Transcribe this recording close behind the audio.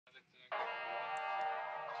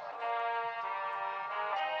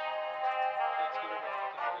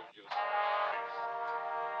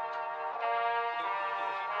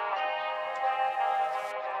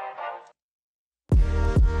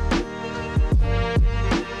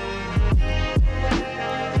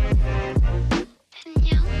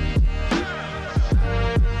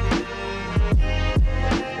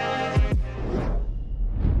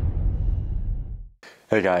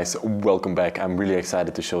Hey guys, welcome back. I'm really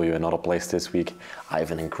excited to show you another place this week. I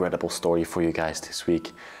have an incredible story for you guys this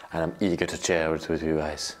week and I'm eager to share it with you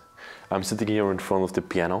guys. I'm sitting here in front of the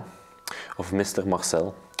piano of Mr.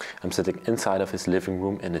 Marcel. I'm sitting inside of his living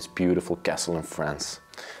room in his beautiful castle in France.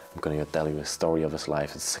 I'm going to tell you a story of his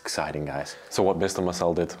life. It's exciting, guys. So what Mr.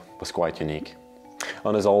 Marcel did was quite unique.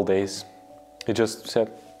 On his old days, he just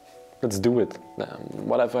said, let's do it.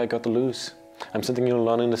 What have I got to lose? I'm sitting here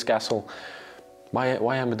alone in this castle.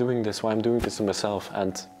 Why am I doing this? Why I'm doing this to myself?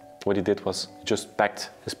 And what he did was he just packed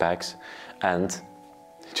his bags and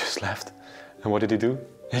he just left. And what did he do?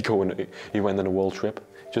 He went on a world trip.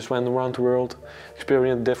 Just went around the world,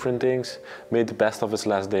 experienced different things, made the best of his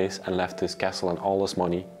last days and left his castle and all his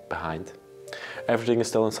money behind. Everything is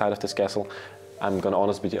still inside of this castle. I'm gonna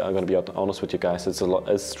be honest with you guys. It's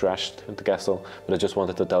trashed in the castle, but I just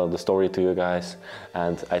wanted to tell the story to you guys.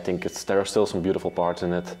 And I think there are still some beautiful parts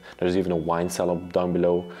in it. There's even a wine cellar down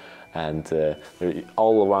below, and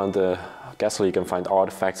all around the castle you can find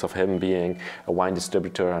artifacts of him being a wine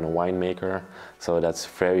distributor and a winemaker. So that's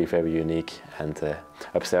very, very unique. And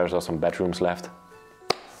upstairs are some bedrooms left.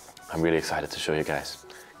 I'm really excited to show you guys.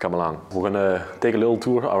 Come along. We're gonna take a little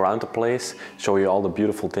tour around the place, show you all the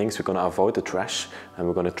beautiful things. We're gonna avoid the trash and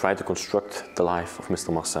we're gonna try to construct the life of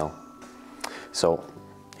Mr. Marcel. So,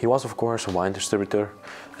 he was of course a wine distributor,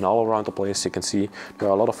 and all around the place you can see there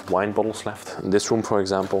are a lot of wine bottles left. In this room, for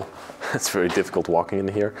example, it's very difficult walking in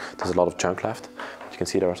here. There's a lot of junk left. You can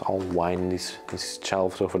see there's all wine in these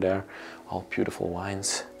shelves over there, all beautiful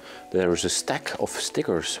wines. There is a stack of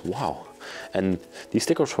stickers, wow. And these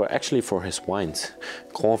stickers were actually for his wines.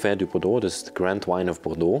 Grand Vin du Bordeaux, this is the Grand Wine of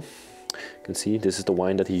Bordeaux. You can see this is the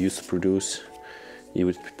wine that he used to produce. He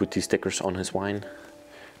would put these stickers on his wine.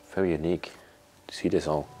 Very unique. See this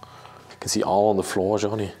all? You can see all on the floor,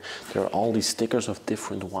 Johnny. There are all these stickers of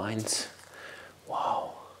different wines.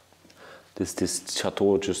 Wow. This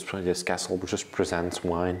chateau, this castle just presents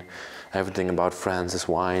wine. Everything about France is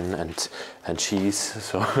wine and cheese.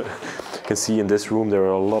 So you can see in this room there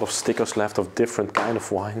are a lot of stickers left of different kind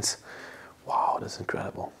of wines. Wow, that's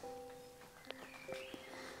incredible.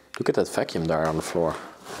 Look at that vacuum there on the floor.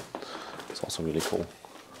 It's also really cool.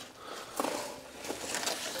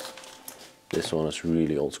 This one is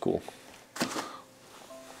really old school.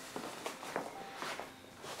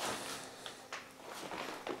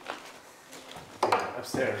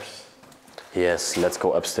 Upstairs. Yes, let's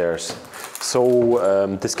go upstairs.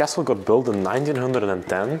 So this castle got built in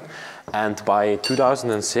 1910, and by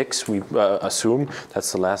 2006 we assume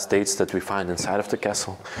that's the last dates that we find inside of the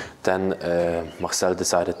castle. Then Marcel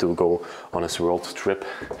decided to go on his world trip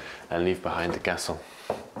and leave behind the castle.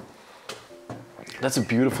 That's a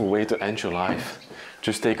beautiful way to end your life.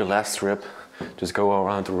 Just take a last trip, just go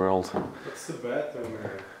around the world. What's the bathroom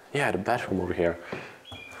here? Yeah, the bathroom over here.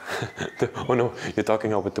 Oh no, you're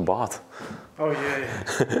talking about the bath. Oh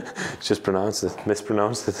yeah. Just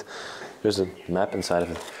mispronounced it. There's a map inside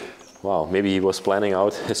of it. Wow, maybe he was planning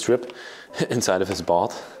out his trip inside of his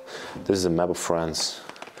bath. This is a map of France.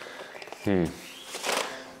 Sounds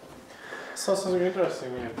something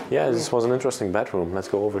interesting, man. Yeah, this was an interesting bedroom. Let's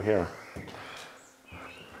go over here.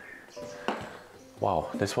 Wow,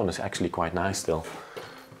 this one is actually quite nice still.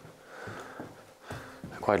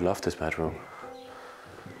 I quite love this bedroom.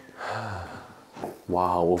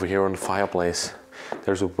 Wow, over here on the fireplace,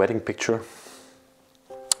 there's a wedding picture.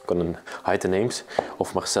 I'm gonna hide the names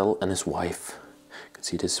of Marcel and his wife. You can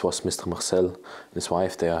see this was Mr. Marcel and his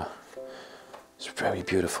wife there. It's very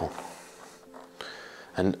beautiful.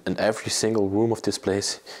 And in every single room of this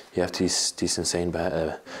place, you have these insane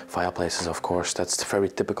fireplaces, of course. That's very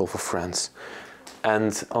typical for France.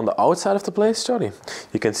 And on the outside of the place, Johnny,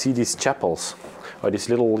 you can see these chapels. Or these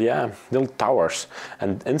little towers,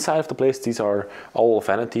 and inside of the place these are all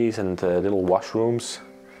vanities and little washrooms.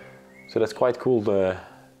 So that's quite cool.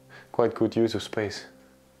 Quite good use of space.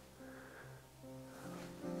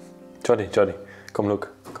 Johnny, come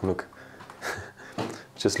look.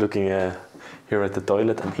 Just looking here at the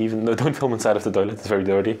toilet, and even no, don't film inside of the toilet. It's very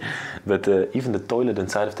dirty. But even the toilet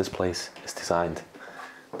inside of this place is designed.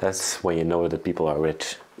 That's when you know that people are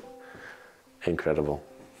rich. Incredible.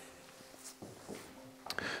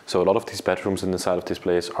 So a lot of these bedrooms inside of this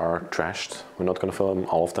place are trashed. We're not going to film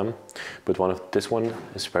all of them, but this one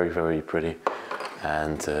is very, very pretty.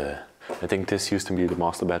 And I think this used to be the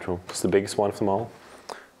master bedroom. It's the biggest one of them all.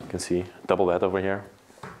 You can see double bed over here.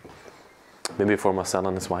 Maybe for Marcel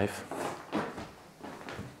and his wife.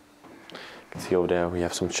 You can see over there we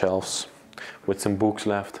have some shelves with some books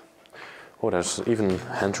left. Oh, there's even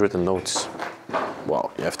handwritten notes.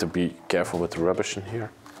 Wow, you have to be careful with the rubbish in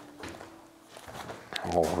here.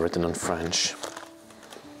 All written in French.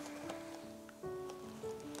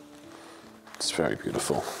 It's very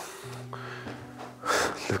beautiful.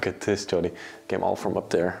 Look at this, Jody. Came all from up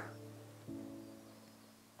there.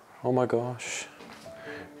 Oh my gosh.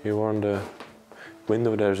 Here on the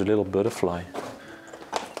window there's a little butterfly.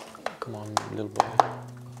 Come on, little boy.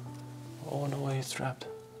 Oh no, he's trapped.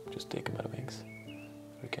 Just take him by the wings.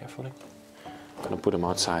 Very carefully. I'm gonna put him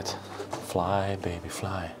outside. Fly, baby,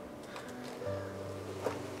 fly.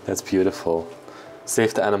 That's beautiful.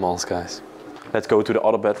 Save the animals, guys. Let's go to the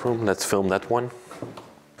other bedroom. Let's film that one.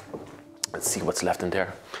 Let's see what's left in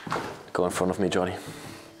there. Go in front of me, Johnny.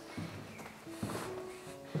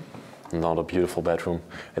 Another beautiful bedroom.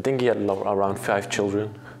 I think he had around 5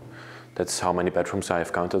 children. That's how many bedrooms I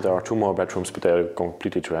have counted. There are 2 more bedrooms, but they're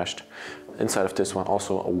completely trashed. Inside of this one,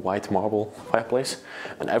 also a white marble fireplace.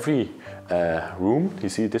 And every room, you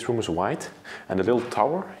see this room is white. And a little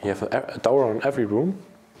tower, you have a tower on every room.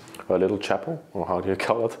 Or a little chapel, or how do you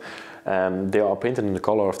call it. They are painted in the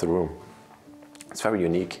color of the room. It's very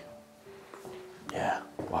unique. Yeah,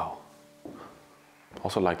 wow.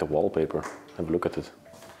 Also like the wallpaper. Have a look at it.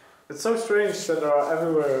 It's so strange that there are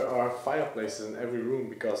everywhere fireplaces in every room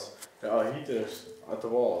because there are heaters at the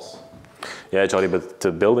walls. Yeah, Jolly, but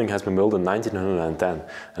the building has been built in 1910.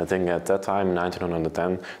 And I think at that time, in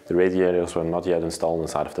 1910, the radiators were not yet installed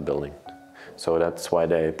inside of the building. So that's why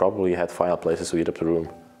they probably had fireplaces to heat up the room.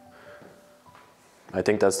 I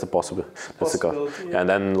think that's the possibility. Yeah. And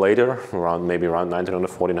then later, maybe around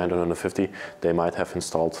 1940, 1950, they might have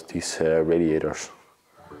installed these radiators.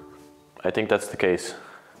 I think that's the case.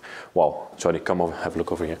 Wow, Jody, come over, have a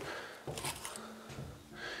look over here.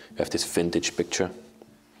 You have this vintage picture.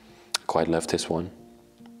 Quite love this one.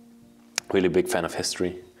 Really big fan of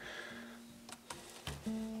history.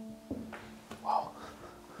 Wow.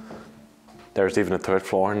 There's even a 3rd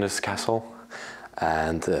floor in this castle.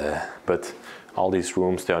 And but all these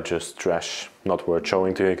rooms, they are just trash, not worth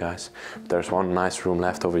showing to you guys. There's one nice room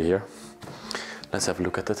left over here. Let's have a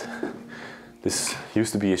look at it. This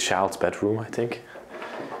used to be a child's bedroom, I think.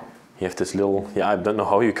 You have this little, yeah, I don't know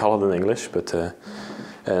how you call it in English, but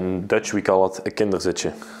in Dutch we call it a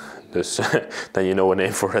kinderzitje. Dus then you know a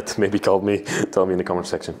name for it. Maybe tell me in the comment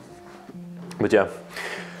section. But yeah,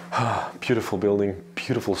 beautiful building,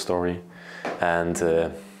 beautiful story.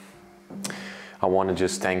 And I want to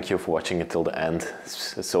just thank you for watching it till the end.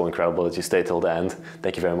 It's so incredible that you stayed till the end.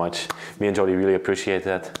 Thank you very much. Me and Jody really appreciate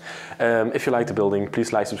that. If you like the building,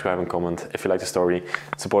 please like, subscribe and comment. If you like the story,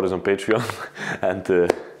 support us on Patreon.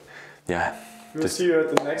 And yeah. We'll see you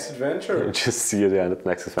at the next adventure. Just see you at the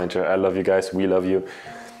next adventure. I love you guys. We love you.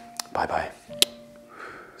 Bye bye.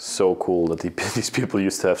 So cool that these people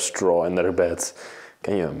used to have straw in their beds.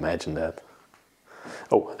 Can you imagine that?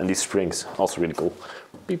 Oh, and these springs, also really cool.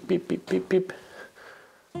 Beep, beep, beep, beep, beep.